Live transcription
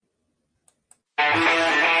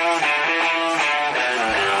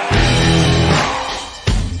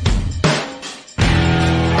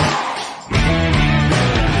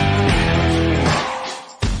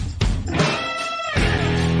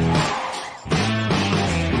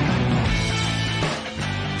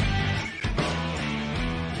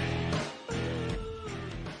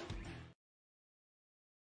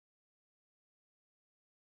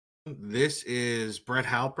This is Brett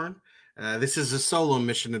Halpern. This is a solo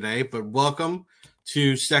mission today, but welcome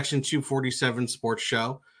to Section 247 Sports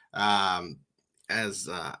Show. Um, as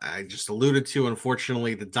I just alluded to,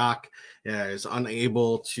 unfortunately, the doc is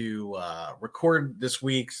unable to record this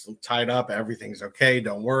week. So tied up. Everything's okay.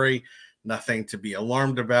 Don't worry. Nothing to be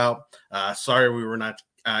alarmed about. Sorry we were not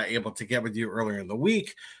able to get with you earlier in the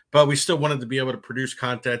week, but we still wanted to be able to produce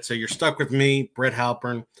content. So you're stuck with me, Brett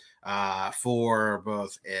Halpern, for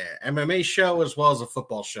both an MMA show as well as a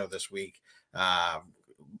football show this week.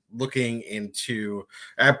 Looking into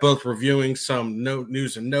at both reviewing some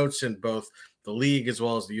news and notes in both the league as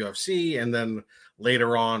well as the UFC, and then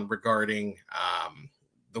later on regarding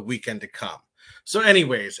the weekend to come. So,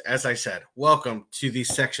 anyways, as I said, welcome to the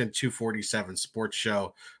Section 247 Sports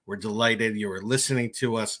Show. We're delighted you are listening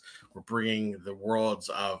to us. We're bringing the worlds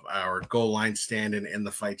of our goal line stand and in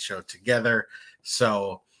the fight show together.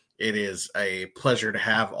 So, it is a pleasure to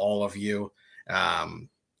have all of you.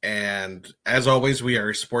 And as always, we are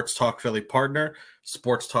a Sports Talk Philly partner,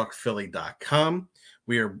 sportstalkphilly.com.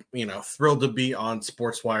 We are, thrilled to be on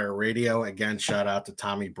SportsWire Radio. Again, shout out to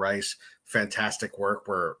Tommy Bryce. Fantastic work.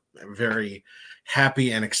 We're very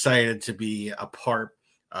happy and excited to be a part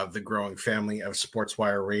of the growing family of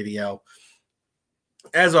SportsWire Radio.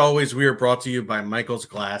 As always, we are brought to you by Michael's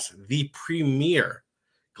Glass, the premier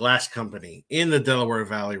glass company in the Delaware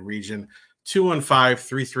Valley region.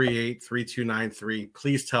 215-338-3293.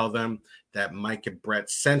 Please tell them that Mike and Brett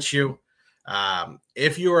sent you.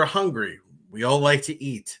 If you are hungry, we all like to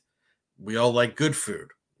eat. We all like good food.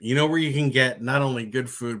 You know where you can get not only good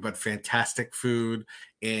food, but fantastic food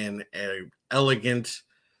in an elegant,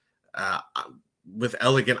 with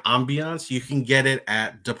elegant ambiance. You can get it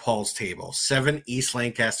at DePaul's Table, 7 East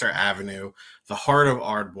Lancaster Avenue, the heart of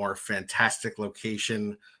Ardmore. Fantastic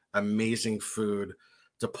location, amazing food.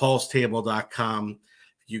 DePaul'stable.com.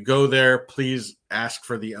 If you go there, please ask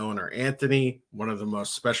for the owner, Anthony, one of the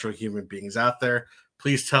most special human beings out there.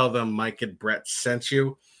 Please tell them Mike and Brett sent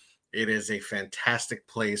you. It is a fantastic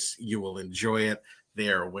place. You will enjoy it. They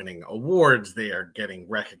are winning awards. They are getting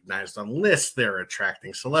recognized on lists. They're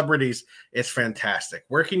attracting celebrities. It's fantastic.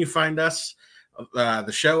 Where can you find us?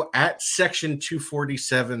 The show at Section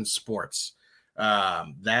 247 Sports.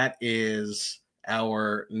 That is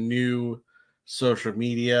our new social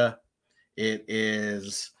media. It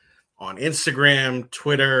is on Instagram,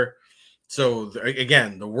 Twitter. So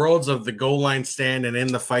again, the worlds of the goal line stand and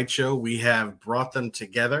in the fight show, we have brought them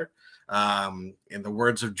together. In the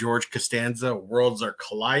words of George Costanza, worlds are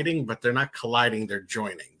colliding, but they're not colliding, they're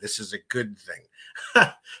joining. This is a good thing.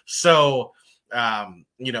 So,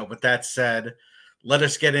 with that said, let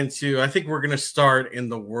us get into, I think we're going to start in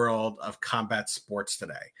the world of combat sports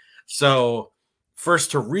today. So,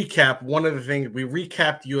 first, to recap, one of the things we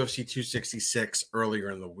recapped UFC 266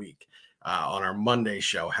 earlier in the week on our Monday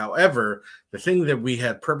show. However, the thing that we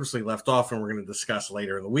had purposely left off and we're going to discuss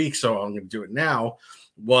later in the week, so I'm going to do it now,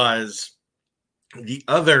 was the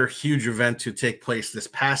other huge event to take place this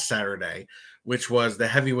past Saturday, which was the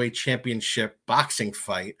heavyweight championship boxing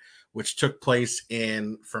fight, which took place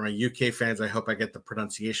in, from a UK fans, I hope I get the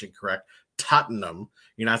pronunciation correct, Tottenham.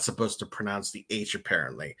 You're not supposed to pronounce the H,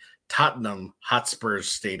 apparently. Tottenham Hotspur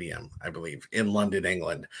Stadium, I believe, in London,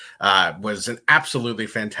 England. Was an absolutely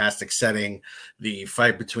fantastic setting. The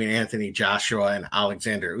fight between Anthony Joshua and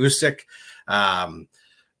Alexander Usyk.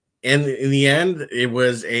 In the end, it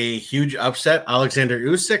was a huge upset. Alexander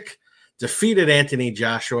Usyk defeated Anthony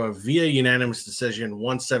Joshua via unanimous decision,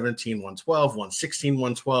 117-112,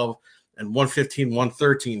 116-112, and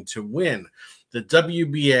 115-113 to win the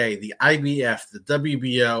WBA, the IBF, the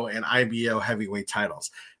WBO, and IBO heavyweight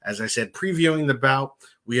titles. As I said, previewing the bout,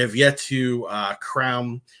 we have yet to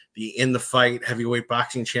crown the in the fight heavyweight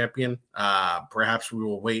boxing champion. Perhaps we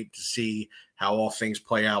will wait to see how all things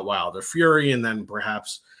play out, Wilder Fury, and then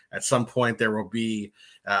perhaps at some point there will be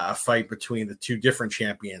a fight between the two different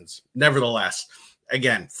champions. Nevertheless,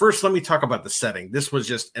 again, first let me talk about the setting. This was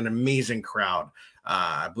just an amazing crowd.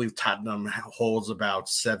 I believe Tottenham holds about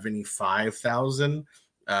 75,000.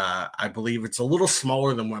 I believe it's a little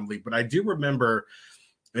smaller than Wembley, but I do remember,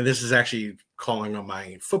 and this is actually calling on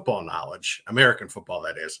my football knowledge, American football,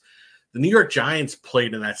 that is. The New York Giants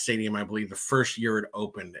played in that stadium, I believe, the first year it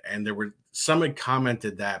opened, and there were some had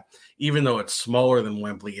commented that even though it's smaller than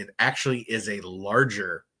Wembley, it actually is a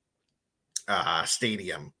larger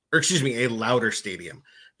stadium, or excuse me, a louder stadium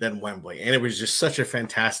than Wembley, and it was just such a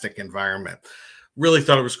fantastic environment. Really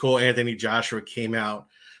thought it was cool. Anthony Joshua came out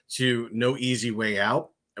to No Easy Way Out,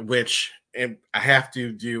 which, and I have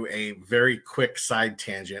to do a very quick side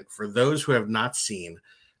tangent for those who have not seen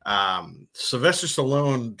Sylvester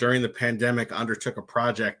Stallone, during the pandemic, undertook a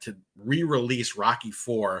project to re-release Rocky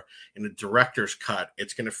IV in a director's cut.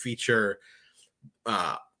 It's going to feature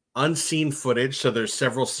uh, unseen footage. So there's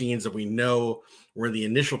several scenes that we know were in the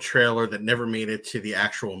initial trailer that never made it to the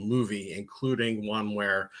actual movie, including one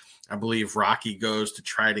where I believe Rocky goes to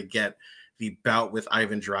try to get the bout with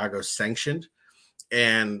Ivan Drago sanctioned.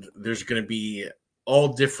 And there's going to be all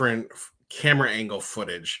different camera angle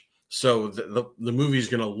footage. So the movie is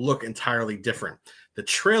going to look entirely different. The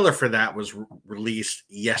trailer for that was released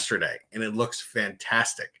yesterday, and it looks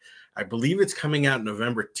fantastic. I believe it's coming out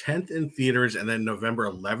November 10th in theaters, and then November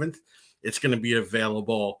 11th, it's going to be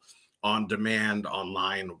available on demand,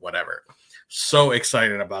 online, whatever. So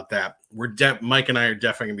excited about that. Mike and I are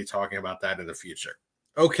definitely going to be talking about that in the future.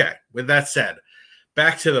 Okay, with that said,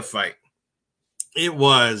 back to the fight. It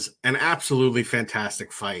was an absolutely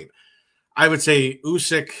fantastic fight. I would say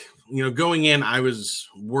Usyk, going in, I was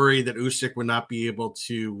worried that Usyk would not be able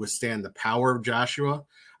to withstand the power of Joshua.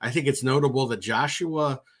 I think it's notable that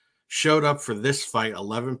Joshua showed up for this fight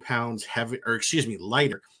 11 pounds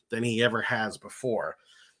lighter than he ever has before.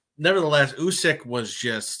 Nevertheless, Usyk was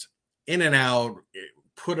just in and out,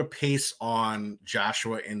 put a pace on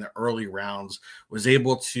Joshua in the early rounds, was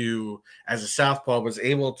able to, as a southpaw, was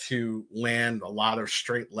able to land a lot of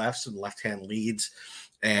straight lefts and left-hand leads,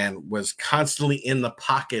 and was constantly in the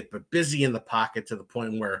pocket, but busy in the pocket to the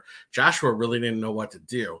point where Joshua really didn't know what to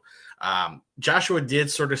do. Joshua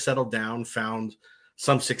did sort of settle down, found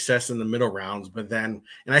some success in the middle rounds, but then,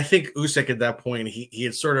 and I think Usyk at that point, he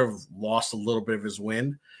had sort of lost a little bit of his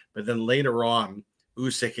wind, but then later on,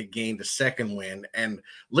 Usyk had gained a second win, and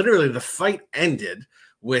literally the fight ended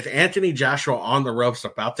with Anthony Joshua on the ropes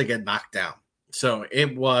about to get knocked down. So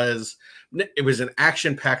it was an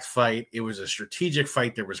action-packed fight. It was a strategic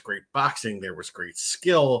fight. There was great boxing. There was great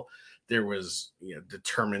skill. There was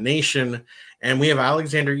determination. And we have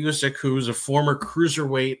Alexander Usyk, who's a former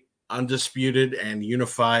cruiserweight, undisputed, and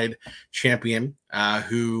unified champion,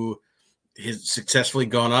 who has successfully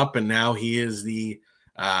gone up, and now he is the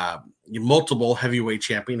multiple heavyweight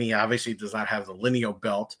champion. He obviously does not have the lineal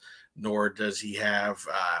belt, nor does he have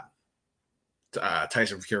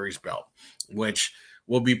Tyson Fury's belt, which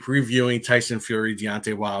we'll be previewing Tyson Fury,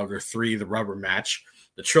 Deontay Wilder 3, the rubber match,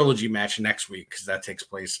 the trilogy match next week, because that takes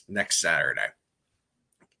place next Saturday.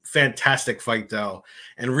 Fantastic fight, though,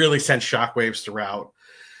 and really sent shockwaves throughout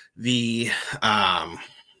the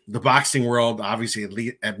boxing world,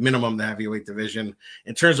 obviously at minimum the heavyweight division.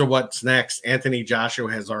 In terms of what's next, Anthony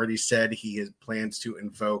Joshua has already said he plans to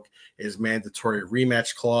invoke his mandatory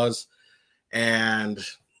rematch clause. And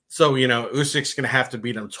so, Usyk's going to have to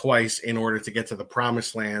beat him twice in order to get to the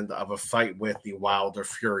promised land of a fight with the Wilder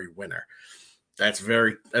Fury winner. That's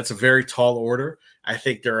a very tall order. I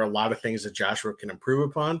think there are a lot of things that Joshua can improve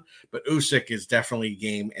upon, but Usyk is definitely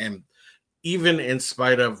game. And even in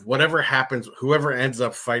spite of whatever happens, whoever ends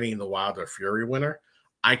up fighting the Wilder Fury winner,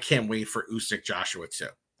 I can't wait for Usyk Joshua too.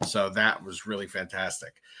 So that was really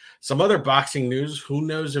fantastic. Some other boxing news. Who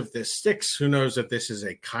knows if this sticks? Who knows if this is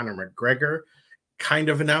a Conor McGregor kind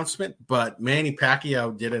of announcement? But Manny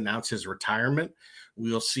Pacquiao did announce his retirement.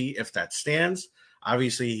 We'll see if that stands.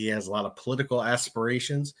 Obviously, he has a lot of political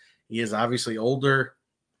aspirations. He is obviously older.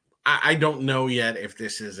 I don't know yet if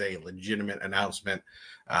this is a legitimate announcement.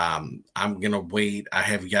 I'm gonna wait.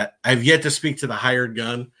 I've yet to speak to the hired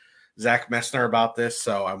gun, Zach Messner, about this,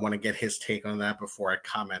 so I want to get his take on that before I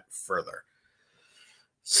comment further.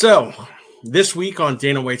 So this week on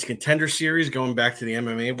Dana White's Contender Series, going back to the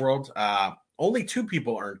MMA world, only two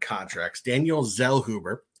people earned contracts. Daniel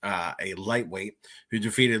Zellhuber, a lightweight, who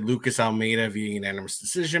defeated Lucas Almeida via unanimous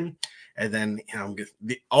decision. And then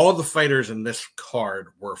all the fighters in this card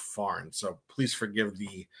were foreign, so please forgive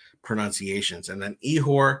the pronunciations. And then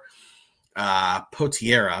Ihor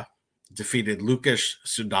Potiera defeated Lukasz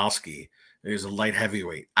Sudalski, who's a light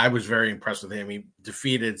heavyweight. I was very impressed with him. He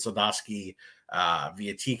defeated Sudalski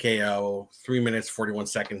via TKO, 3 minutes, 41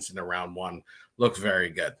 seconds into round one. Looked very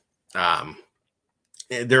good.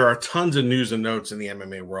 There are tons of news and notes in the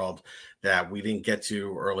MMA world that we didn't get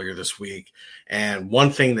to earlier this week. And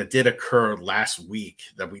one thing that did occur last week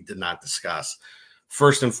that we did not discuss,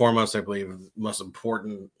 first and foremost, I believe the most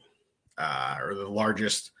important or the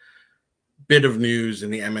largest bit of news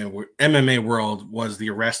in the MMA world was the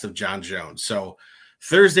arrest of John Jones. So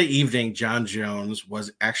Thursday evening, John Jones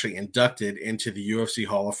was actually inducted into the UFC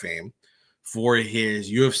Hall of Fame for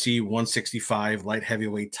his UFC 165 light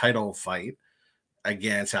heavyweight title fight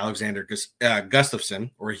against Alexander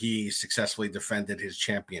Gustafsson, where he successfully defended his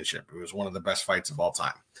championship. It was one of the best fights of all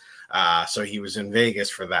time. So he was in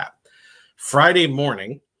Vegas for that. Friday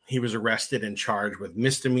morning, He was arrested and charged with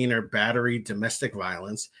misdemeanor battery, domestic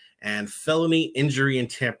violence, and felony injury and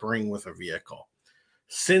tampering with a vehicle.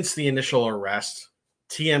 Since the initial arrest,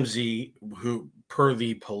 TMZ, who per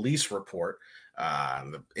the police report,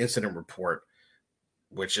 the incident report,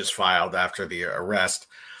 which is filed after the arrest,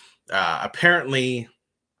 apparently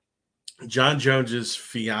John Jones's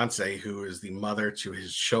fiance, who is the mother to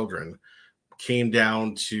his children, came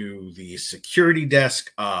down to the security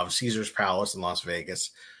desk of Caesar's Palace in Las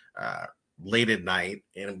Vegas uh, late at night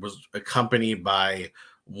and was accompanied by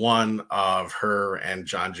one of her and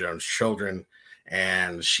John Jones' children.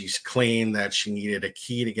 And she's claimed that she needed a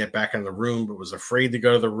key to get back in the room, but was afraid to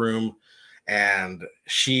go to the room. And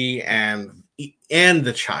she and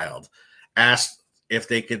the child asked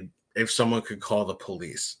if someone could call the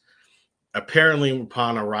police. Apparently,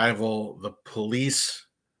 upon arrival, the police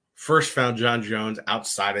first found John Jones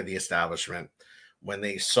outside of the establishment. When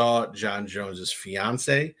they saw John Jones's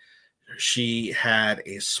fiance, she had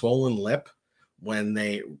a swollen lip. When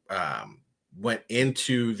they went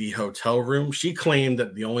into the hotel room, she claimed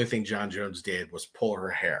that the only thing John Jones did was pull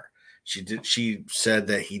her hair. She said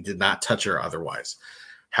that he did not touch her otherwise.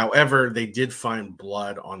 However, they did find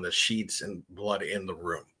blood on the sheets and blood in the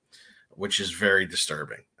room, which is very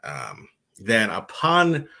disturbing. Then,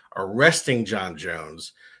 upon arresting John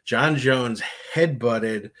Jones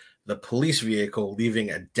headbutted the police vehicle,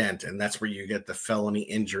 leaving a dent, and that's where you get the felony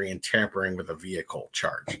injury and tampering with a vehicle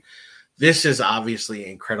charge. This is obviously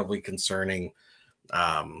incredibly concerning.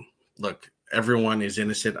 Look, everyone is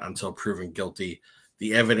innocent until proven guilty.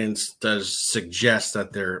 The evidence does suggest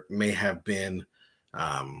that there may have been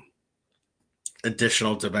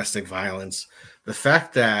additional domestic violence. The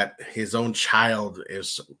fact that his own child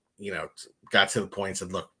got to the point and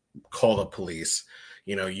said, look, call the police.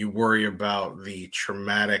 You worry about the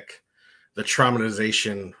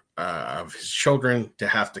traumatization of his children to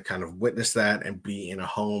have to kind of witness that and be in a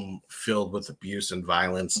home filled with abuse and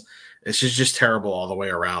violence. It's just terrible all the way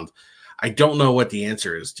around. I don't know what the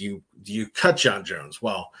answer is. Do you cut John Jones?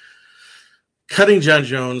 Well, cutting John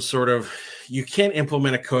Jones you can't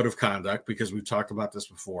implement a code of conduct because we've talked about this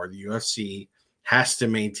before. The UFC has to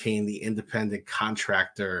maintain the independent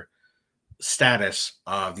contractor status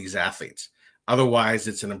of these athletes. Otherwise,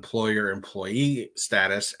 it's an employer-employee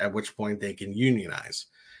status, at which point they can unionize.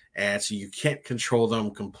 And so you can't control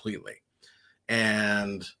them completely.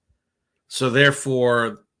 And so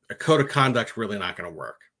therefore, a code of conduct really not going to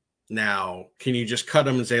work. Now, can you just cut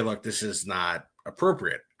them and say, look, this is not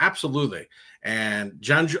appropriate? Absolutely. And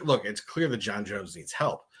look, it's clear that John Jones needs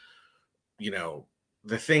help.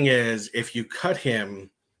 The thing is, if you cut him,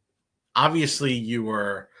 obviously you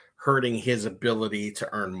are hurting his ability to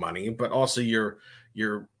earn money, but also you're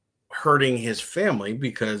hurting his family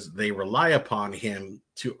because they rely upon him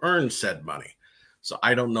to earn said money. So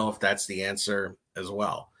I don't know if that's the answer as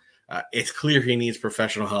well. It's clear he needs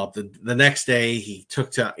professional help. The next day, he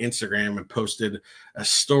took to Instagram and posted a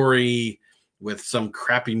story with some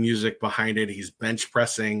crappy music behind it. He's bench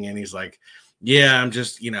pressing, and he's like, "Yeah, I'm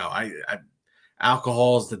just,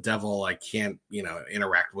 alcohol is the devil. I can't,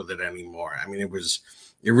 interact with it anymore." I mean,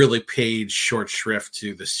 it really paid short shrift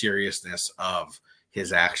to the seriousness of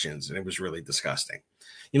his actions, and it was really disgusting.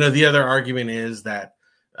 The other argument is that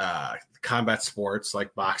combat sports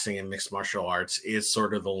like boxing and mixed martial arts is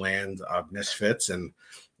sort of the land of misfits, and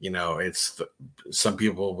some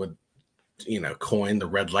people would coin the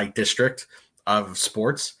red light district of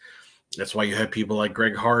sports. That's why you have people like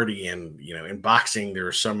Greg Hardy, and in boxing there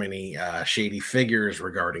are so many shady figures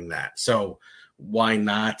regarding that. So why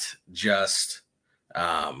not just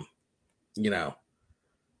why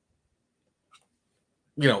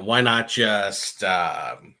not just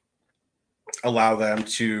allow them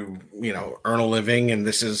to, earn a living? And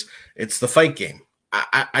it's the fight game.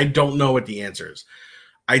 I don't know what the answer is.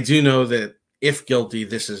 I do know that if guilty,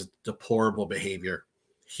 this is deplorable behavior.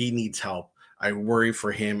 He needs help. I worry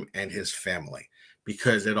for him and his family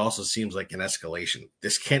because it also seems like an escalation.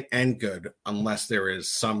 This can't end good unless there is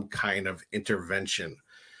some kind of intervention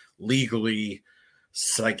legally,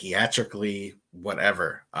 psychiatrically,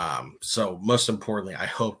 whatever. So most importantly, I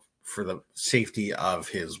hope for the safety of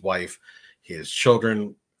his wife, his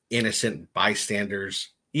children, innocent bystanders,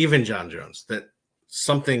 even John Jones, that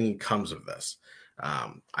something comes of this.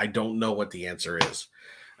 I don't know what the answer is.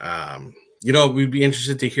 We'd be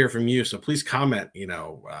interested to hear from you. So please comment,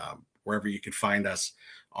 wherever you could find us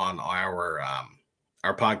on our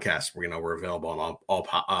podcast. We're available on all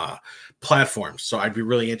platforms. So I'd be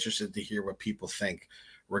really interested to hear what people think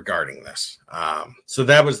regarding this. So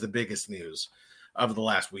that was the biggest news of the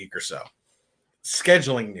last week or so.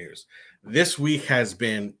 Scheduling news. This week has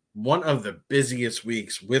been one of the busiest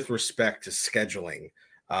weeks with respect to scheduling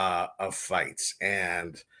of fights.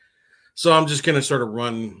 And so I'm just going to sort of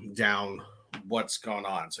run down what's going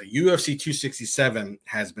on. So UFC 267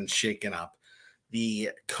 has been shaken up.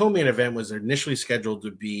 The co-main event was initially scheduled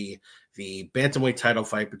to be the bantamweight title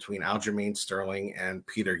fight between Aljamain Sterling and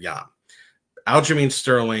Peter Yan. Aljamain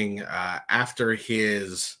Sterling, after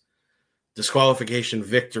his disqualification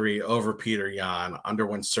victory over Peter Yan,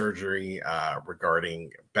 underwent surgery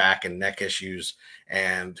regarding back and neck issues,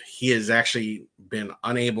 and he has actually been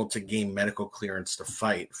unable to gain medical clearance to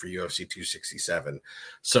fight for UFC 267.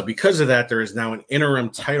 So because of that, there is now an interim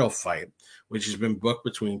title fight, which has been booked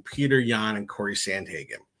between Peter Yan and Corey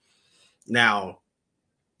Sandhagen. Now,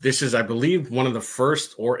 this is, I believe, one of the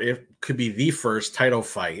first, or it could be the first title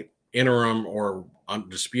fight, interim or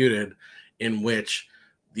undisputed, in which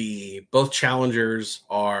the both challengers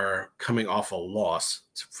are coming off a loss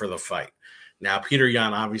for the fight. Now, Peter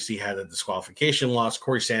Yan obviously had a disqualification loss.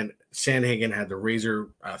 Corey Sandhagen had the razor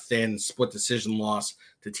thin split decision loss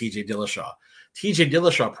to TJ Dillashaw. TJ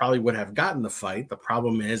Dillashaw probably would have gotten the fight. The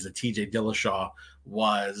problem is that TJ Dillashaw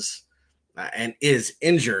was and is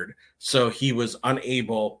injured, so he was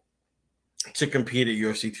unable to compete at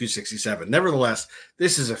UFC 267. Nevertheless,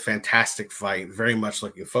 this is a fantastic fight. Very much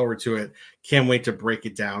looking forward to it. Can't wait to break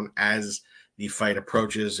it down as the fight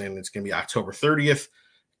approaches, and it's going to be October 30th,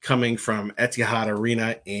 coming from Etihad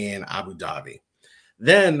Arena in Abu Dhabi.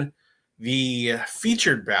 Then the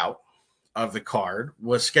featured bout of the card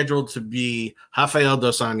was scheduled to be Rafael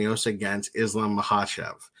dos Anjos against Islam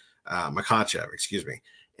Makhachev, excuse me.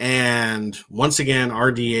 And once again,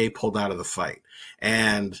 RDA pulled out of the fight.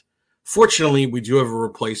 And fortunately, we do have a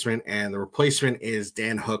replacement, and the replacement is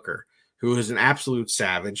Dan Hooker, who is an absolute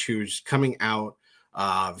savage, who's coming out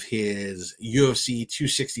of his UFC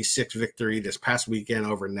 266 victory this past weekend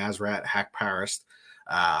over Nasrat Haqparast,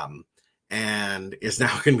 and is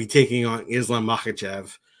now going to be taking on Islam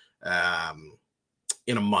Makhachev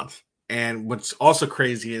in a month. And what's also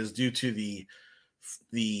crazy is due to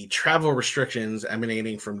the travel restrictions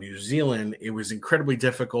emanating from New Zealand, it was incredibly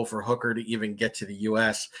difficult for Hooker to even get to the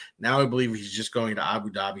U.S. Now I believe he's just going to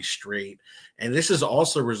Abu Dhabi straight. And this is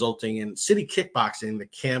also resulting in City Kickboxing, the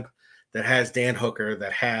camp that has Dan Hooker,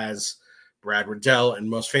 that has Brad Riddell, and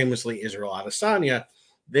most famously Israel Adesanya.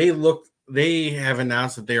 They have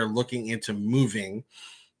announced that they are looking into moving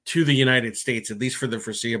to the United States, at least for the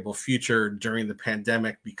foreseeable future during the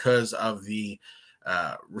pandemic, because of the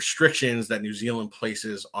restrictions that New Zealand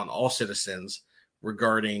places on all citizens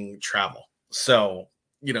regarding travel. So,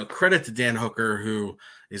 credit to Dan Hooker, who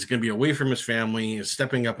is going to be away from his family, is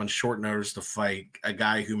stepping up on short notice to fight a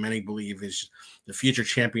guy who many believe is the future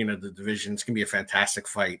champion of the division. It's going to be a fantastic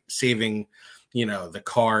fight, saving, the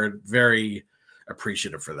card. Very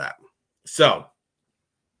appreciative for that. So,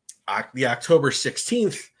 the October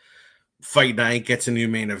 16th fight night gets a new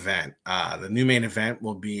main event. The new main event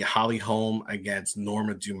will be Holly Holm against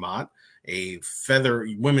Norma Dumont, a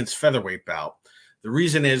women's featherweight bout. The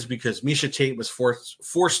reason is because Miesha Tate was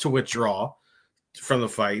forced to withdraw from the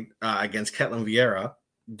fight against Ketlin Vieira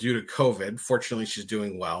due to COVID. Fortunately, she's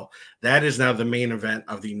doing well. That is now the main event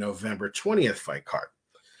of the November 20th fight card.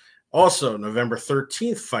 Also, November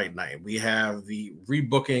 13th fight night, we have the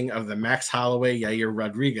rebooking of the Max Holloway-Yair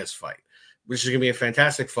Rodriguez fight, which is going to be a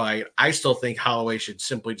fantastic fight. I still think Holloway should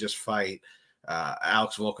simply just fight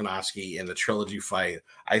Alex Volkanovski in the trilogy fight.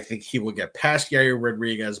 I think he will get past Yair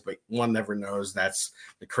Rodriguez, but one never knows. That's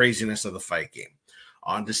the craziness of the fight game.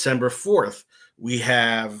 On December 4th, we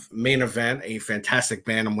have main event, a fantastic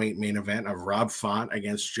bantamweight main event of Rob Font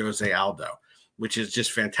against Jose Aldo, which is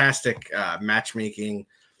just fantastic matchmaking.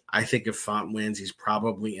 I think if Font wins, he's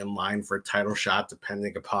probably in line for a title shot,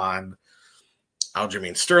 depending upon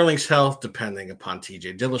Aljamain Sterling's health, depending upon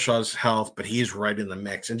TJ Dillashaw's health, but he's right in the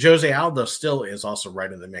mix. And Jose Aldo still is also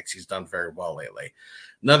right in the mix. He's done very well lately.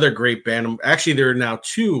 Another great actually, there are now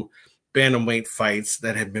two bantamweight fights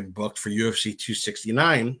that have been booked for UFC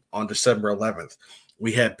 269 on December 11th.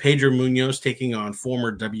 We had Pedro Munoz taking on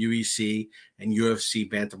former WEC and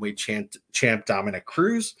UFC bantamweight champ Dominic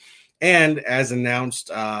Cruz. And as announced,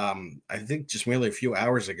 I think just merely a few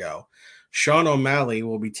hours ago, Sean O'Malley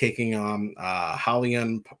will be taking on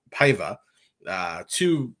Raulian Paiva.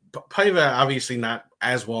 Paiva, obviously not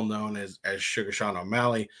as well known as Sugar Sean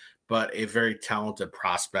O'Malley, but a very talented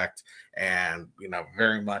prospect, and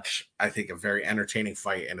very much, I think, a very entertaining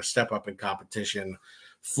fight and a step up in competition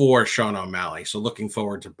for Sean O'Malley. So looking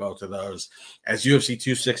forward to both of those, as UFC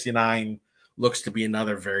 269 looks to be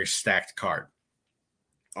another very stacked card.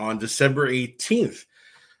 On December 18th,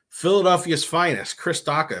 Philadelphia's finest, Chris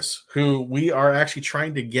Daukaus, who we are actually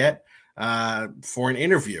trying to get for an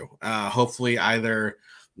interview. Hopefully, either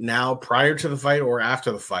now prior to the fight or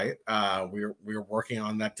after the fight. We're working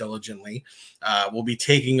on that diligently. We'll be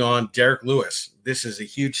taking on Derek Lewis. This is a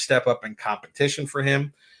huge step up in competition for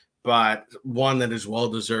him, but one that is well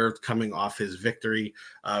deserved coming off his victory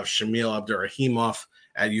of Shamil Abdurrahimov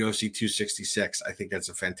at UFC 266. I think that's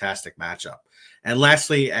a fantastic matchup. And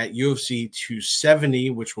lastly, at UFC 270,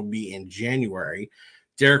 which will be in January,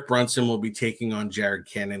 Derek Brunson will be taking on Jared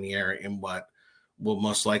Cannonier in what will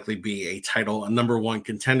most likely be a number one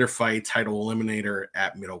contender fight, title eliminator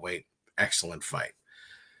at middleweight. Excellent fight.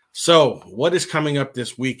 So, what is coming up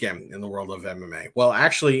this weekend in the world of MMA? Well,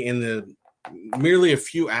 actually, in the merely a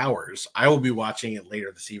few hours, I will be watching it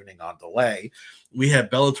later this evening on delay. We have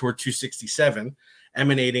Bellator 267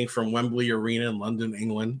 emanating from Wembley Arena in London,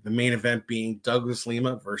 England. The main event being Douglas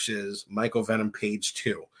Lima versus Michael Venom Page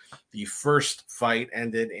 2. The first fight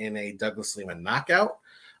ended in a Douglas Lima knockout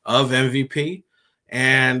of MVP.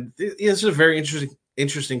 And this is a very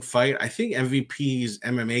interesting fight. I think MVP's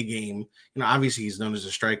MMA game, obviously he's known as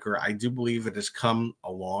a striker. I do believe it has come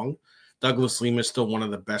along. Douglas Lima is still one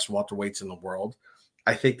of the best welterweights in the world.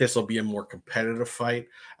 I think this will be a more competitive fight.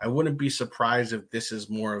 I wouldn't be surprised if this is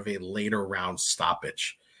more of a later round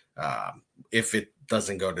stoppage if it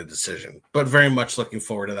doesn't go to decision. But very much looking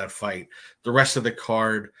forward to that fight. The rest of the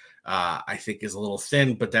card, I think, is a little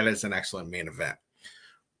thin, but that is an excellent main event.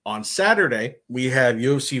 On Saturday, we have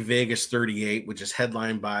UFC Vegas 38, which is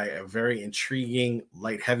headlined by a very intriguing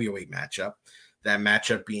light heavyweight matchup. That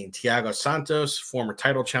matchup being Thiago Santos, former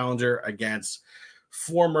title challenger, against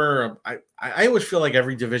former. I always feel like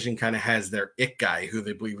every division kind of has their it guy who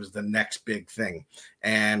they believe is the next big thing.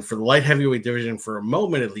 And for the light heavyweight division, for a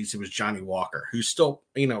moment at least, it was Johnny Walker, who's still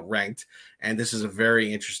ranked. And this is a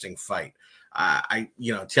very interesting fight.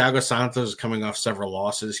 Thiago Santos is coming off several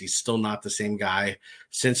losses. He's still not the same guy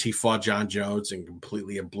since he fought John Jones and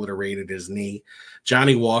completely obliterated his knee.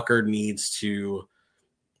 Johnny Walker needs to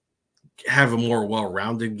have a more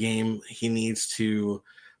well-rounded game. He needs to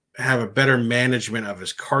have a better management of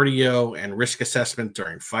his cardio and risk assessment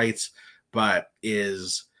during fights, but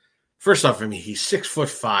first off, he's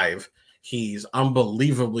 6'5". He's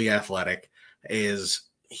unbelievably athletic.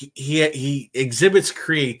 He exhibits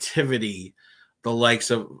creativity the likes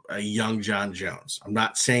of a young John Jones. I'm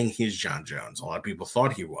not saying he's John Jones. A lot of people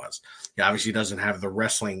thought he was. He obviously doesn't have the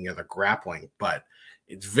wrestling or the grappling, but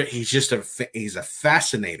he's a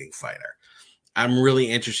fascinating fighter. I'm really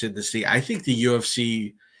interested to see. I think the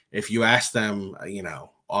UFC, if you ask them,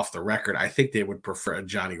 off the record, I think they would prefer a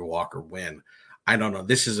Johnny Walker win. I don't know.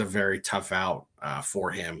 This is a very tough out for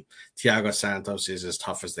him. Thiago Santos is as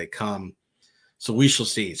tough as they come. So we shall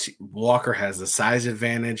see. Walker has the size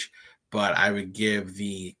advantage, but I would give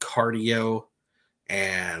the cardio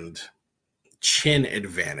and chin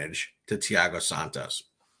advantage to Thiago Santos.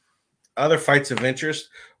 Other fights of interest.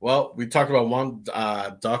 Well, we talked about one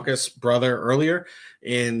Daukaus brother earlier.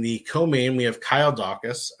 In the co-main, we have Kyle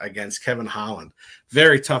Daukaus against Kevin Holland.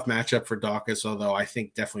 Very tough matchup for Daukaus, although I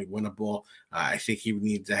think definitely winnable. I think he would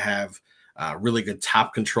need to have really good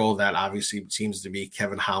top control. That obviously seems to be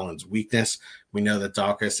Kevin Holland's weakness. We know that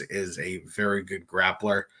Daukaus is a very good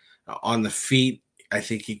grappler. On the feet, I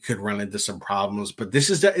think he could run into some problems, but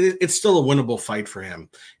it's still a winnable fight for him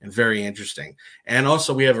and very interesting. And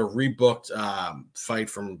also we have a rebooked fight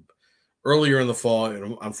from earlier in the fall.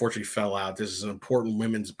 It unfortunately fell out. This is an important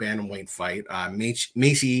women's bantamweight fight.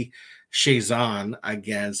 Macy Chiasson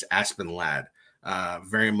against Aspen Ladd.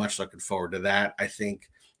 Very much looking forward to that. I think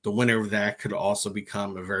the winner of that could also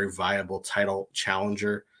become a very viable title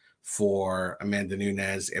challenger for Amanda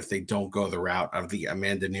Nunes if they don't go the route of the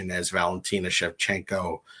Amanda Nunes-Valentina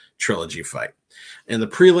Shevchenko trilogy fight. In the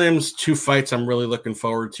prelims, two fights I'm really looking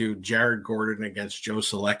forward to. Jared Gordon against Joe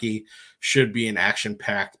Solecki should be an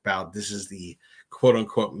action-packed bout. This is the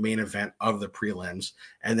quote-unquote main event of the prelims.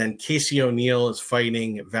 And then Casey O'Neill is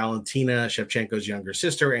fighting Valentina Shevchenko's younger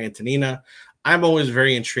sister, Antonina. I'm always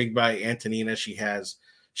very intrigued by Antonina. She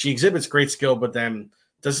exhibits great skill, but then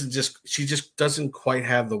she just doesn't quite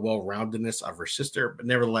have the well-roundedness of her sister, but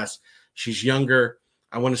nevertheless, she's younger.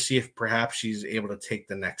 I want to see if perhaps she's able to take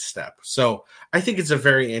the next step. So I think it's a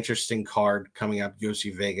very interesting card coming up,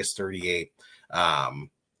 UFC Vegas 38,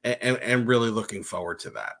 and really looking forward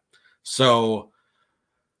to that. So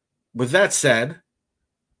with that said,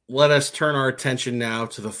 let us turn our attention now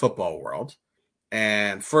to the football world.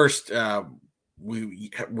 And first,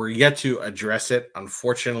 we're yet to address it,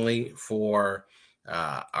 unfortunately, for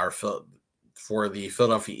the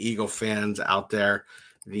Philadelphia Eagle fans out there.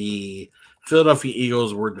 The Philadelphia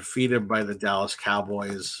Eagles were defeated by the Dallas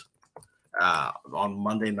Cowboys on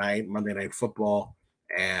Monday Night Football,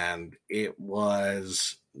 and it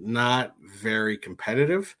was not very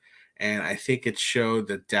competitive. And I think it showed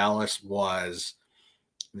that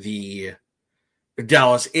the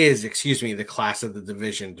Dallas is, excuse me, the class of the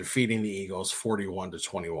division, defeating the Eagles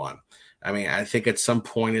 41-21. I mean, I think at some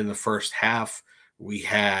point in the first half, we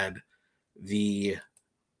had the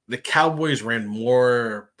the Cowboys ran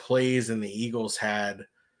more plays than the Eagles had,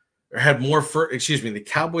 or had more excuse me, the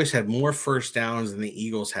Cowboys had more first downs than the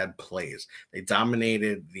Eagles had plays. They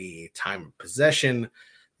dominated the time of possession.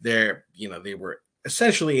 They were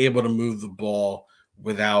essentially able to move the ball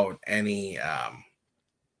without any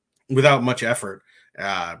without much effort.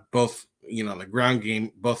 Both, the ground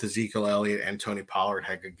game, both Ezekiel Elliott and Tony Pollard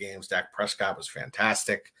had good games. Dak Prescott was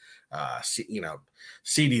fantastic.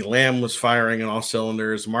 CeeDee Lamb was firing on all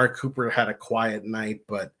cylinders. Mark Cooper had a quiet night,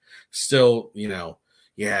 but still, you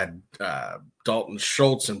had Dalton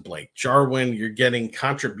Schultz and Blake Jarwin. You're getting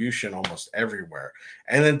contribution almost everywhere.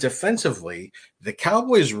 And then defensively, the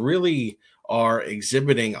Cowboys really are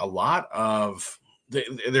exhibiting a lot of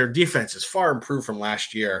their defense is far improved from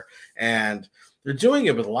last year, and they're doing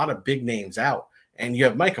it with a lot of big names out. And you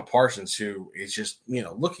have Micah Parsons, who is just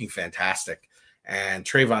looking fantastic, and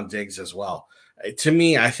Trayvon Diggs as well. To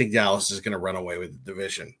me, I think Dallas is going to run away with the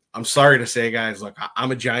division. I'm sorry to say, guys, look,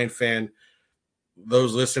 I'm a Giant fan.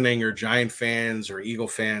 Those listening are Giant fans or Eagle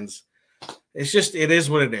fans. It is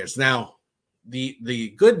what it is. Now,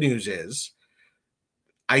 the good news is,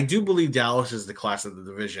 I do believe Dallas is the class of the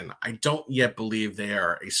division. I don't yet believe they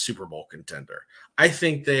are a Super Bowl contender. I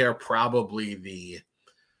think they are probably the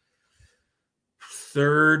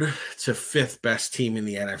third to fifth best team in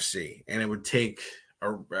the NFC, and it would take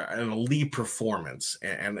an elite performance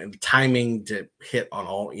and timing to hit on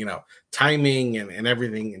all, timing and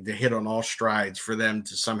everything to hit on all strides for them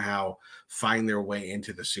to somehow find their way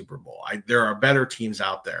into the Super Bowl. There are better teams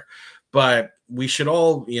out there, but we should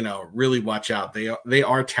all, really watch out. They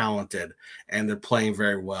are talented and they're playing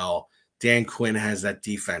very well. Dan Quinn has that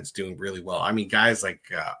defense doing really well. I mean, guys like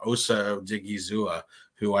Osa Odigizua,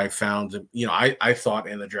 who I found, I thought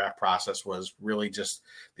in the draft process was really just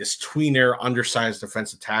this tweener, undersized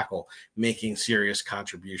defensive tackle making serious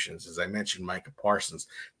contributions. As I mentioned, Micah Parsons.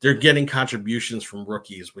 They're getting contributions from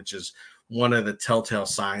rookies, which is one of the telltale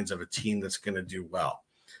signs of a team that's going to do well.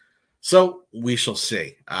 So we shall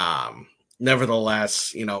see.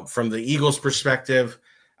 Nevertheless, from the Eagles' perspective,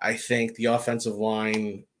 I think the offensive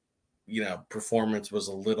line, performance was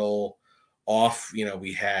a little off.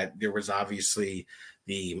 There was obviously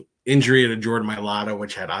the injury to Jordan Mailata,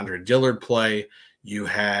 which had Andre Dillard play. You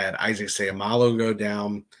had Isaac Seumalo go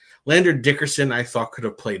down. Landon Dickerson, I thought, could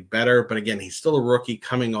have played better, but again, he's still a rookie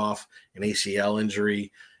coming off an ACL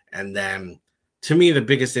injury. And then, to me, the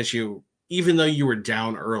biggest issue, even though you were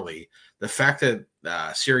down early, the fact that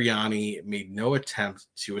Sirianni made no attempt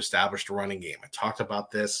to establish the running game. I talked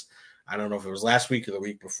about this. I don't know if it was last week or the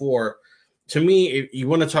week before. To me, if you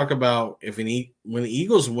want to talk about when the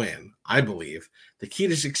Eagles win, I believe the key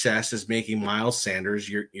to success is making Miles Sanders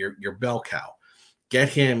your bell cow. Get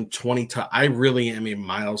him 20 to I really am a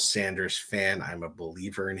Miles Sanders fan. I'm a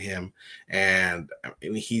believer in him, and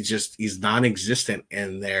he's non-existent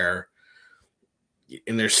in their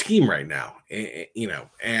scheme right now,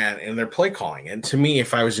 and in their play calling. And to me,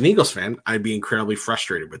 if I was an Eagles fan, I'd be incredibly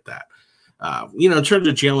frustrated with that. In terms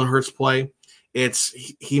of Jalen Hurts play,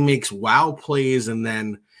 he makes wow plays, and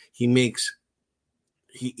then he makes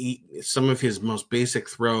some of his most basic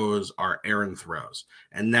throws are errant throws,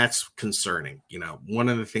 and that's concerning. One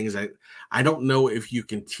of the things I don't know if you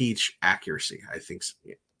can teach accuracy.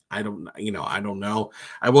 I don't know.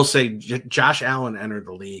 I will say Josh Allen entered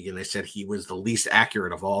the league, and they said he was the least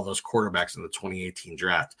accurate of all those quarterbacks in the 2018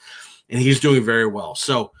 draft, and he's doing very well.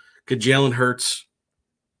 So could Jalen Hurts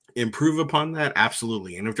improve upon that?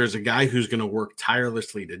 Absolutely. And if there's a guy who's going to work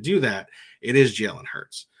tirelessly to do that, it is Jalen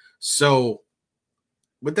Hurts. So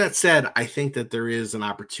with that said, I think that there is an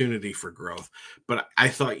opportunity for growth, but I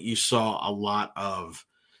thought you saw a lot of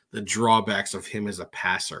the drawbacks of him as a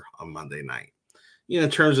passer on Monday night. In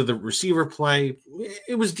terms of the receiver play,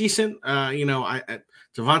 it was decent.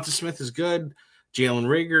 Devonta Smith is good. Jalen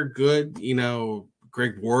Reagor, good.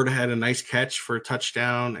 Greg Ward had a nice catch for a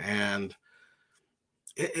touchdown, and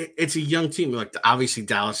it's a young team. Like, obviously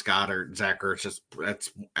Dallas Goedert, Zach Ertz,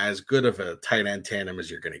 that's as good of a tight end tandem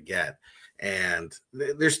as you're going to get. And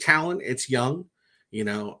there's talent. It's young.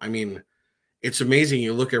 It's amazing.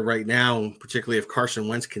 You look at right now, particularly if Carson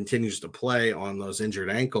Wentz continues to play on those injured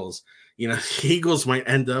ankles, the Eagles might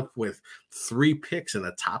end up with 3 picks in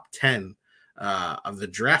the top 10 of the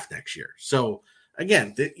draft next year. So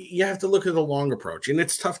again, you have to look at the long approach, and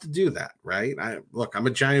it's tough to do that, right? I'm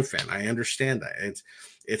a Giant fan. I understand that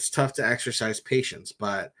it's tough to exercise patience,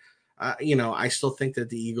 but I still think that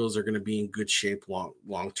the Eagles are going to be in good shape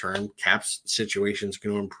long term. Cap's situation is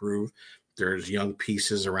going to improve. There's young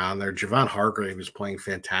pieces around there. Javon Hargrave is playing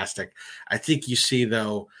fantastic. I think you see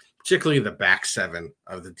though, particularly the back seven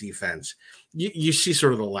of the defense, you see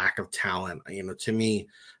sort of the lack of talent. To me,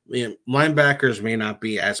 linebackers may not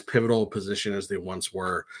be as pivotal a position as they once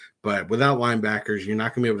were, but without linebackers, you're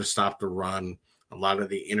not going to be able to stop the run. A lot of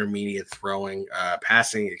the intermediate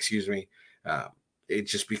passing, excuse me, uh, it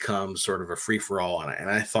just becomes sort of a free for all on it. And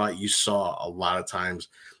I thought you saw a lot of times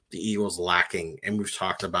the Eagles lacking, and we've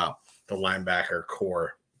talked about the linebacker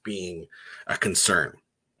core being a concern.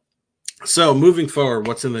 So moving forward,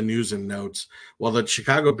 what's in the news and notes? Well, the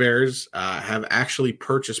Chicago Bears have actually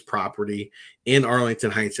purchased property in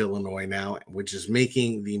Arlington Heights, Illinois now, which is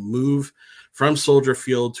making the move from Soldier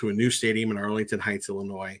Field to a new stadium in Arlington Heights,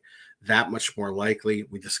 Illinois, that much more likely.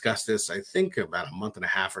 We discussed this, I think, about a month and a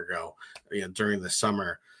half ago, during the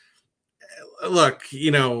summer. Look,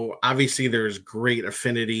 obviously there's great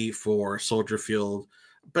affinity for Soldier Field,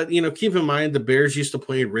 but keep in mind the Bears used to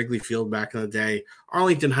play at Wrigley Field back in the day.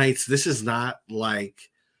 Arlington Heights, this is not like,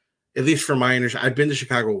 at least for my understanding, I've been to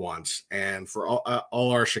Chicago once, and for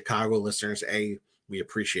all our Chicago listeners, A, we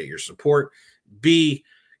appreciate your support. B,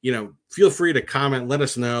 feel free to comment, let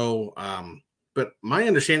us know. But my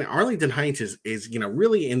understanding, Arlington Heights is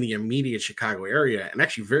really in the immediate Chicago area and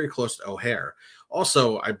actually very close to O'Hare.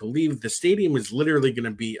 Also, I believe the stadium is literally going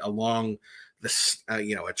to be along this,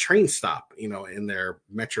 a train stop, in their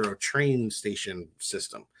metro train station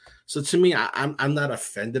system. So to me, I'm not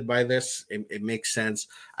offended by this. It makes sense.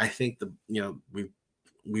 I think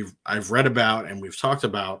I've read about and we've talked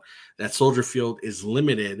about that Soldier Field is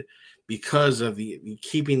limited because of the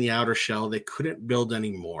keeping the outer shell. They couldn't build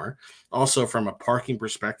any more. Also, from a parking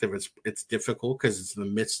perspective, it's difficult because it's in the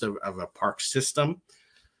midst of a park system.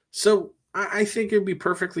 So I think it'd be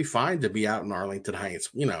perfectly fine to be out in Arlington Heights.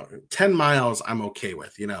 10 miles I'm okay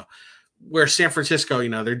with. Where San Francisco,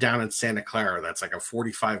 they're down in Santa Clara. That's like a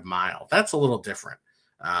 45-mile. That's a little different.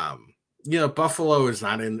 Buffalo is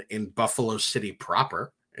not in Buffalo City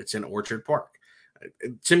proper. It's in Orchard Park.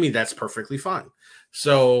 To me, that's perfectly fine.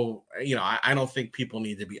 So, I don't think people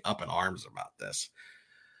need to be up in arms about this.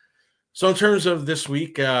 So, in terms of this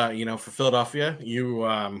week, for Philadelphia,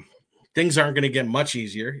 things aren't going to get much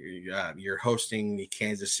easier. You're hosting the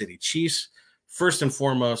Kansas City Chiefs. First and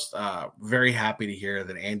foremost, very happy to hear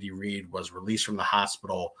that Andy Reid was released from the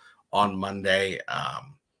hospital on Monday.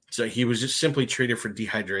 So he was just simply treated for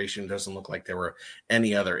dehydration. Doesn't look like there were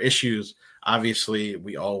any other issues. Obviously,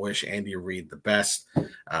 we all wish Andy Reid the best,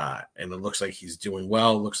 and it looks like he's doing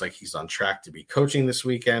well. Looks like he's on track to be coaching this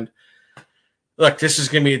weekend. Look, this is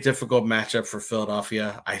going to be a difficult matchup for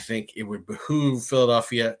Philadelphia. I think it would behoove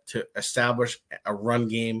Philadelphia to establish a run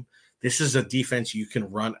game. This is a defense you can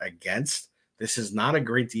run against. This is not a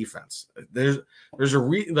great defense. There's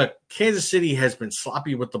look, Kansas City has been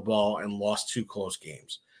sloppy with the ball and lost two close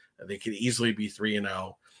games. They could easily be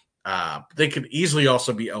 3-0. They could easily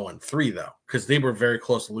also be 0-3 though, because they were very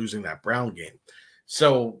close to losing that Brown game.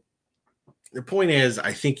 So the point is,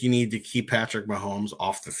 I think you need to keep Patrick Mahomes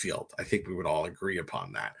off the field. I think we would all agree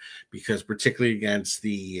upon that, because particularly against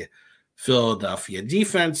the Philadelphia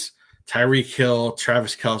defense, Tyreek Hill,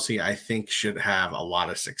 Travis Kelce, I think should have a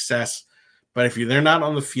lot of success. But if they're not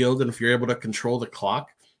on the field and if you're able to control the clock,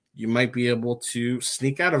 you might be able to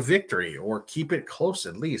sneak out a victory or keep it close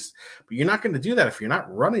at least. But you're not going to do that if you're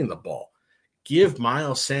not running the ball. Give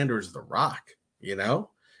Miles Sanders the rock, And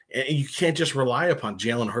you can't just rely upon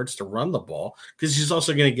Jalen Hurts to run the ball, because he's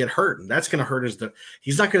also going to get hurt. And that's going to hurt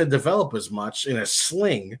he's not going to develop as much in a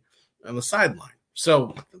sling on the sideline.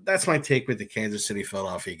 So that's my take with the Kansas City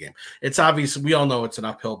Philadelphia game. It's obvious. We all know it's an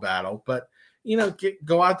uphill battle, but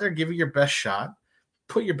go out there, give it your best shot,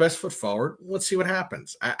 put your best foot forward. Let's see what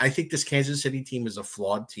happens. I think this Kansas City team is a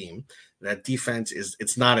flawed team. That defense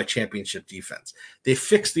it's not a championship defense. They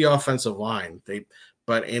fixed the offensive line.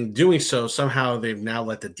 But in doing so, somehow they've now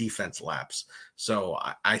let the defense lapse. So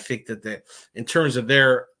I think that in terms of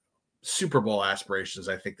their Super Bowl aspirations,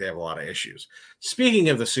 I think they have a lot of issues. Speaking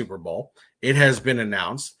of the Super Bowl, it has been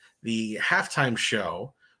announced the halftime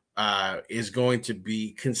show is going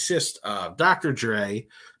to consist of Dr. Dre,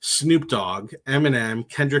 Snoop Dogg, Eminem,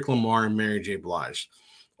 Kendrick Lamar, and Mary J. Blige.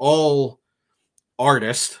 All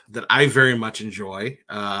artists that I very much enjoy.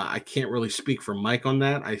 I can't really speak for Mike on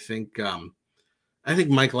that. I think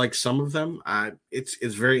Mike likes some of them.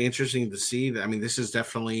 It's very interesting to see that. I mean, this is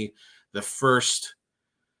definitely the first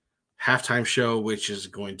halftime show which is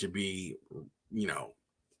going to be you know,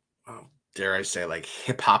 dare I say, like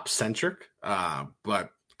hip hop centric. But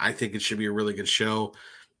I think it should be a really good show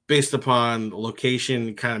based upon the location.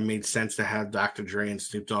 It kind of made sense to have Dr. Dre and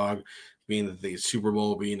Snoop Dogg being the Super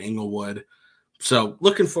Bowl being Inglewood. So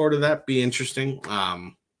looking forward to that. Be interesting.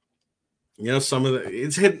 Some of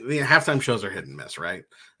the halftime shows are hit and miss, right?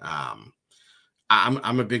 Um,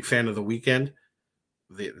 I'm a big fan of the weekend,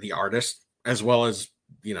 the artist, as well as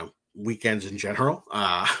weekends in general.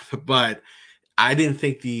 But I didn't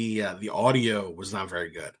think the audio was not very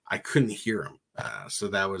good. I couldn't hear him, so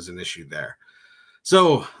that was an issue there.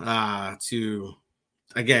 So to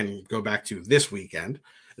again go back to this weekend,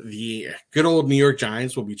 the good old New York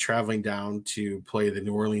Giants will be traveling down to play the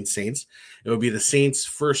New Orleans Saints. It will be the Saints'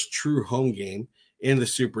 first true home game in the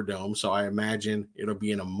Superdome, so I imagine it'll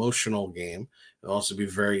be an emotional game. It'll also be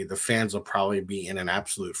the fans will probably be in an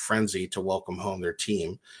absolute frenzy to welcome home their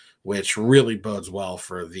team, which really bodes well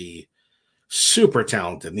for the super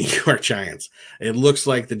talented New York Giants. It looks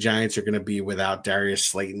like the Giants are going to be without Darius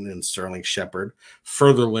Slayton and Sterling Shepard,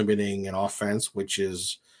 further limiting an offense, which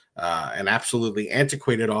is an absolutely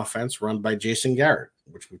antiquated offense run by Jason Garrett,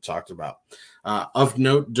 which we talked about. Of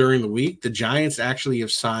note, during the week, the Giants actually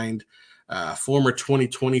have signed former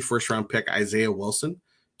 2020 first round pick Isaiah Wilson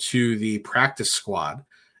to the practice squad.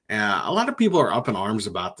 A lot of people are up in arms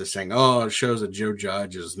about this, saying, oh, it shows that Joe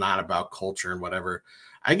Judge is not about culture and whatever.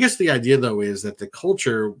 I guess the idea, though, is that the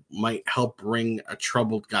culture might help bring a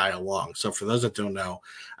troubled guy along. So for those that don't know,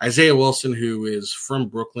 Isaiah Wilson, who is from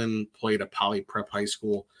Brooklyn, played at Poly Prep High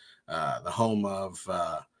School, the home of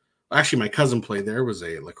actually my cousin played there, was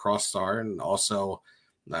a lacrosse star, and also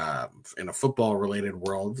in a football-related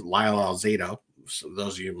world, Lyle Alzado. So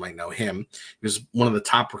those of you might know him. He was one of the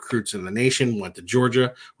top recruits in the nation, went to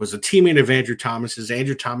Georgia, was a teammate of Andrew Thomas's.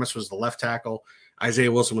 Andrew Thomas was the left tackle.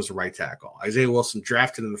 Isaiah Wilson was the right tackle. Isaiah Wilson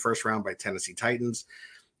drafted in the first round by Tennessee Titans.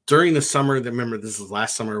 During the summer, remember this is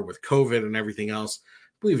last summer with COVID and everything else,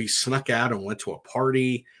 I believe he snuck out and went to a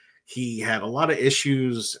party. He had a lot of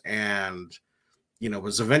issues and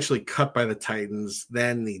was eventually cut by the Titans.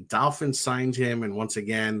 Then the Dolphins signed him, and once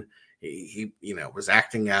again, he was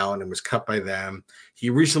acting out and was cut by them. He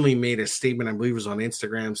recently made a statement, I believe it was on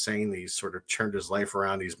Instagram, saying that he's sort of turned his life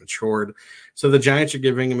around. He's matured. So the Giants are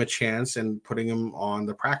giving him a chance and putting him on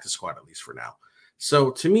the practice squad, at least for now. So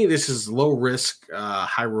to me, this is low risk,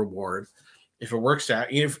 high reward. If it works out,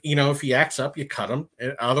 if he acts up, you cut him.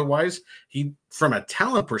 Otherwise, from a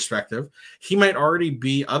talent perspective, he might already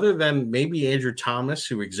be, other than maybe Andrew Thomas,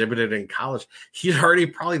 who exhibited in college, he's already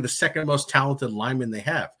probably the second most talented lineman they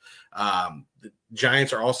have. The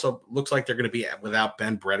Giants are also, looks like they're going to be without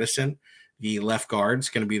Ben Bredesen, the left guard. It's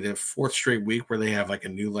going to be the fourth straight week where they have a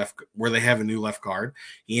new left guard.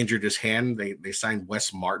 He injured his hand. They signed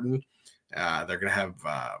Wes Martin. They're going to have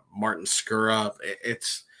Martin Skura.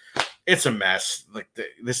 It's a mess. Like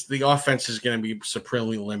the offense is going to be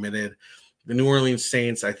supremely limited. The New Orleans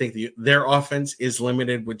Saints, I think their offense is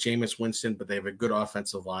limited with Jameis Winston, but they have a good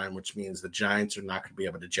offensive line, which means the Giants are not going to be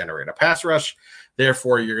able to generate a pass rush.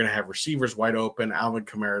 Therefore, you're going to have receivers wide open. Alvin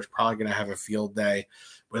Kamara is probably going to have a field day.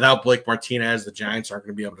 Without Blake Martinez, the Giants aren't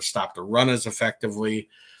going to be able to stop the run as effectively.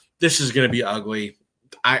 This is going to be ugly.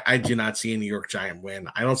 I do not see a New York Giant win.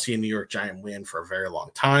 I don't see a New York Giant win for a very long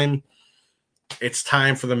time. It's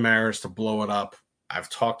time for the Mariners to blow it up. I've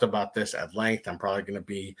talked about this at length. I'm probably going to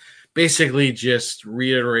be basically just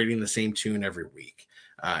reiterating the same tune every week.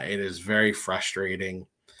 It is very frustrating,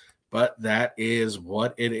 but that is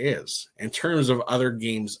what it is. In terms of other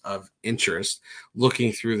games of interest,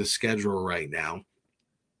 looking through the schedule right now,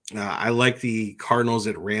 I like the Cardinals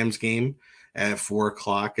at Rams game at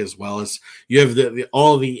 4:00, as well as you have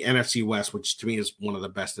all the NFC West, which to me is one of the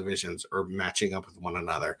best divisions, are matching up with one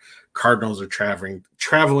another. Cardinals are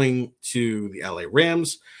traveling to the LA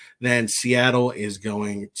Rams. Then Seattle is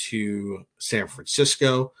going to San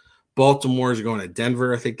Francisco. Baltimore is going to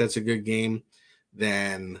Denver. I think that's a good game.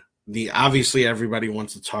 Then obviously everybody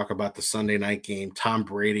wants to talk about the Sunday night game. Tom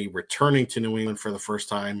Brady returning to New England for the first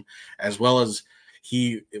time, as well as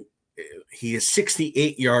he is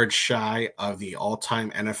 68 yards shy of the all-time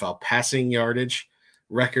NFL passing yardage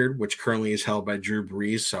record, which currently is held by Drew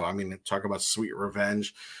Brees. So, I mean, talk about sweet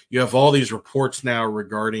revenge. You have all these reports now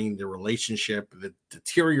regarding the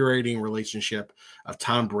deteriorating relationship of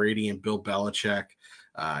Tom Brady and Bill Belichick.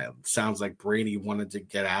 It sounds like Brady wanted to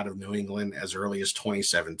get out of New England as early as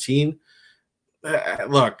 2017.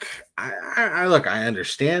 Look, I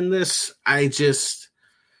understand this.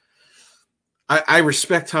 I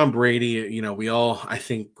respect Tom Brady. We all, I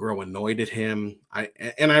think, grow annoyed at him. I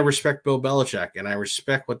respect Bill Belichick, and I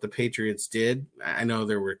respect what the Patriots did. I know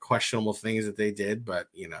there were questionable things that they did, but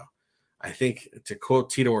I think, to quote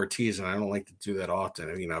Tito Ortiz, and I don't like to do that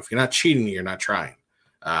often, you know, if you're not cheating, you're not trying.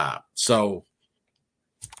 So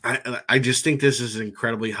I just think this is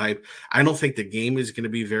incredibly hype. I don't think the game is going to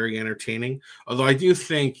be very entertaining. Although I do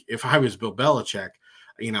think if I was Bill Belichick,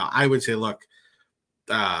 you know, I would say, look,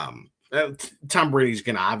 Tom Brady's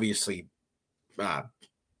going to obviously uh,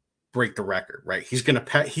 break the record, right? He's going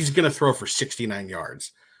to throw for 69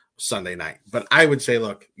 yards Sunday night. But I would say,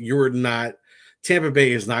 look, you're not Tampa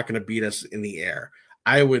Bay is not going to beat us in the air.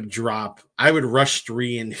 I would rush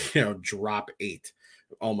 3 and drop 8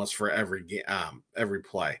 almost for every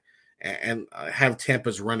play, and have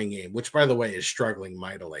Tampa's running game, which by the way is struggling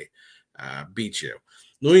mightily, beat you.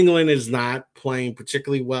 New England is not playing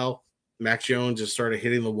particularly well. Mac Jones has started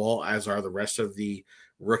hitting the wall, as are the rest of the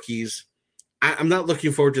rookies. I'm not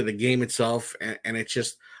looking forward to the game itself, and it's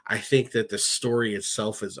just I think that the story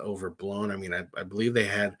itself is overblown. I mean, I believe they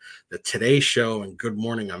had the Today Show and Good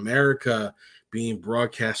Morning America being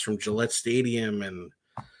broadcast from Gillette Stadium, and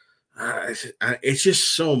it's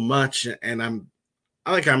just so much. And I'm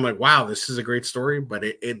like, wow, this is a great story, but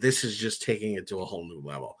this is just taking it to a whole new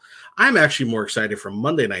level. I'm actually more excited for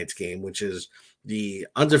Monday night's game, which is the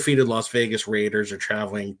undefeated Las Vegas Raiders are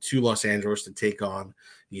traveling to Los Angeles to take on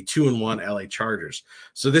the 2-1 LA Chargers.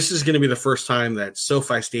 So this is going to be the first time that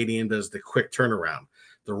SoFi Stadium does the quick turnaround.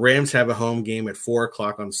 The Rams have a home game at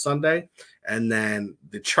 4:00 on Sunday, and then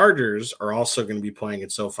the Chargers are also going to be playing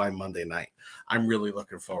at SoFi Monday night. I'm really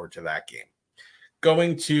looking forward to that game.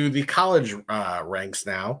 Going to the college ranks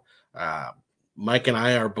now. Mike and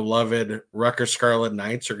I, our beloved Rutgers Scarlet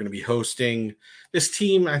Knights, are going to be hosting this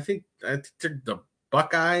team. I think they're the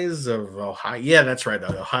Buckeyes of Ohio. Yeah, that's right.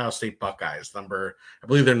 The Ohio State Buckeyes. I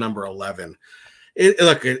believe they're number 11.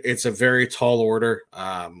 It's a very tall order.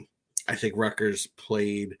 I think Rutgers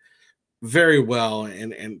played very well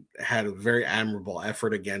and had a very admirable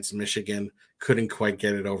effort against Michigan. Couldn't quite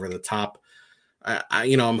get it over the top.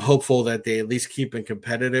 I'm hopeful that they at least keep it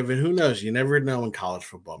competitive. And who knows? You never know in college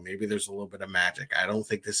football. Maybe there's a little bit of magic. I don't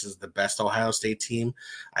think this is the best Ohio State team.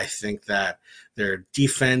 I think that their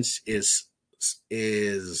defense is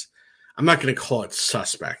I'm not going to call it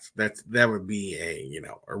suspect. That would be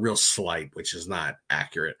a real slight, which is not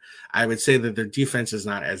accurate. I would say that their defense is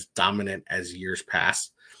not as dominant as years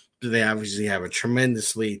past. They obviously have a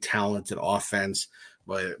tremendously talented offense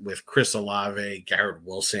with Chris Olave, Garrett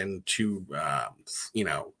Wilson, two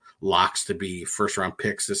locks to be first round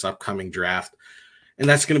picks this upcoming draft. And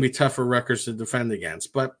that's going to be tough for Rutgers to defend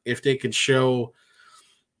against. But if they could show,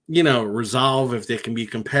 resolve, if they can be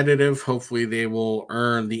competitive, hopefully they will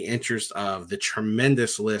earn the interest of the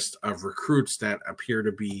tremendous list of recruits that appear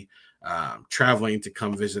to be traveling to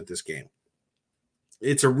come visit this game.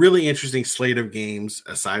 It's a really interesting slate of games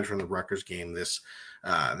aside from the Rutgers game this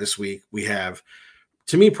week. We have,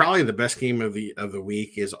 to me, probably the best game of the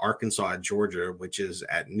week is Arkansas at Georgia, which is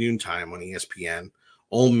at noontime on ESPN.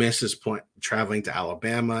 Ole Miss is traveling to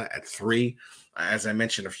Alabama at 3. As I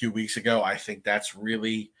mentioned a few weeks ago, I think that's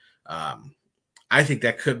really I think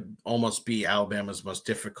that could almost be Alabama's most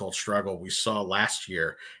difficult struggle. We saw last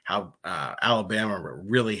year how Alabama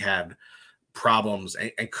really had problems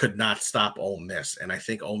and could not stop Ole Miss. And I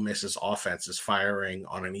think Ole Miss's offense is firing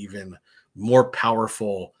on an even more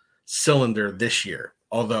powerful cylinder this year,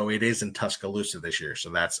 although it is in Tuscaloosa this year. So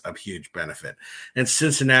that's a huge benefit. And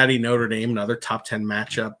Cincinnati, Notre Dame, another top 10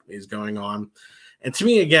 matchup is going on. And to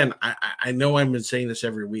me, again, I know I've been saying this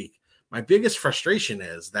every week. My biggest frustration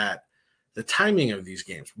is that the timing of these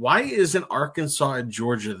games. Why isn't Arkansas and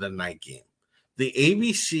Georgia the night game? The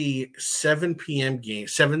ABC 7 p.m. game,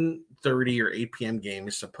 7:30 or 8 p.m. game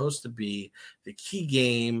is supposed to be the key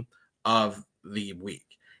game of the week.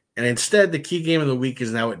 And instead, the key game of the week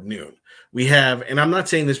is now at noon. We have, and I'm not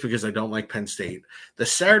saying this because I don't like Penn State, the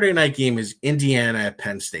Saturday night game is Indiana at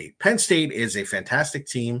Penn State. Penn State is a fantastic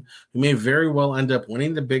team who may very well end up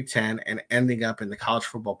winning the Big Ten and ending up in the college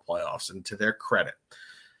football playoffs. And to their credit,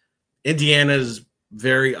 Indiana's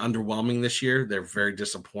very underwhelming this year. They're very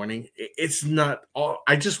disappointing. It's not all.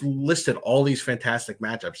 I just listed all these fantastic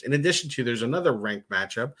matchups. In addition to, there's another ranked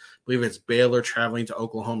matchup. I believe it's Baylor traveling to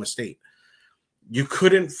Oklahoma State. You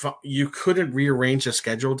couldn't rearrange the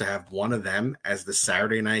schedule to have one of them as the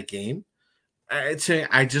Saturday night game. I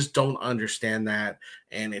just don't understand that,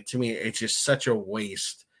 and to me, it's just such a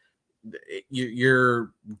waste.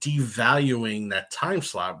 You're devaluing that time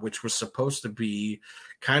slot, which was supposed to be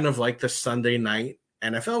kind of like the Sunday night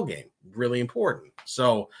NFL game, really important.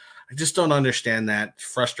 So I just don't understand that. It's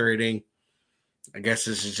frustrating. I guess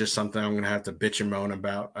this is just something I'm going to have to bitch and moan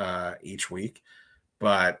about each week.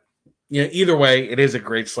 But either way, it is a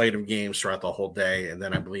great slate of games throughout the whole day. And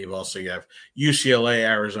then I believe also you have UCLA,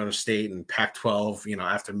 Arizona State, and Pac 12,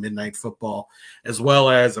 after midnight football, as well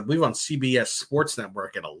as I believe on CBS Sports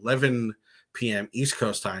Network at 11 p.m. East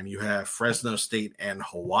Coast time, you have Fresno State and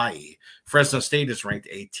Hawaii. Fresno State is ranked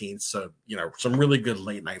 18th. So, some really good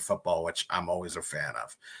late night football, which I'm always a fan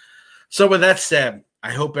of. So, with that said,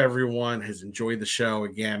 I hope everyone has enjoyed the show.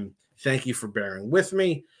 Again, thank you for bearing with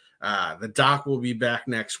me. The doc will be back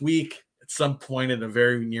next week at some point in the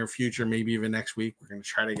very near future, maybe even next week. We're going to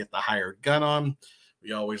try to get the hired gun on.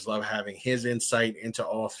 We always love having his insight into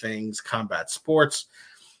all things combat sports.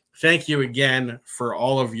 Thank you again for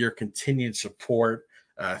all of your continued support.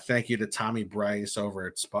 Thank you to Tommy Bryce over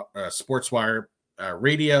at SportsWire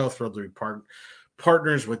Radio. Thrilled to be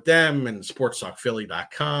partners with them and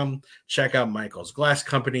sportstalkphilly.com. Check out Michael's Glass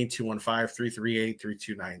Company,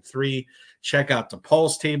 215-338-3293. Check out the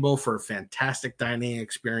Paul's Table for a fantastic dining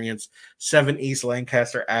experience, 7 East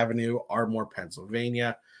Lancaster Avenue, Ardmore,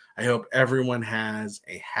 Pennsylvania. I hope everyone has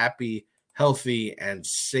a happy, healthy, and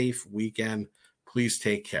safe weekend. Please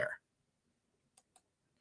take care.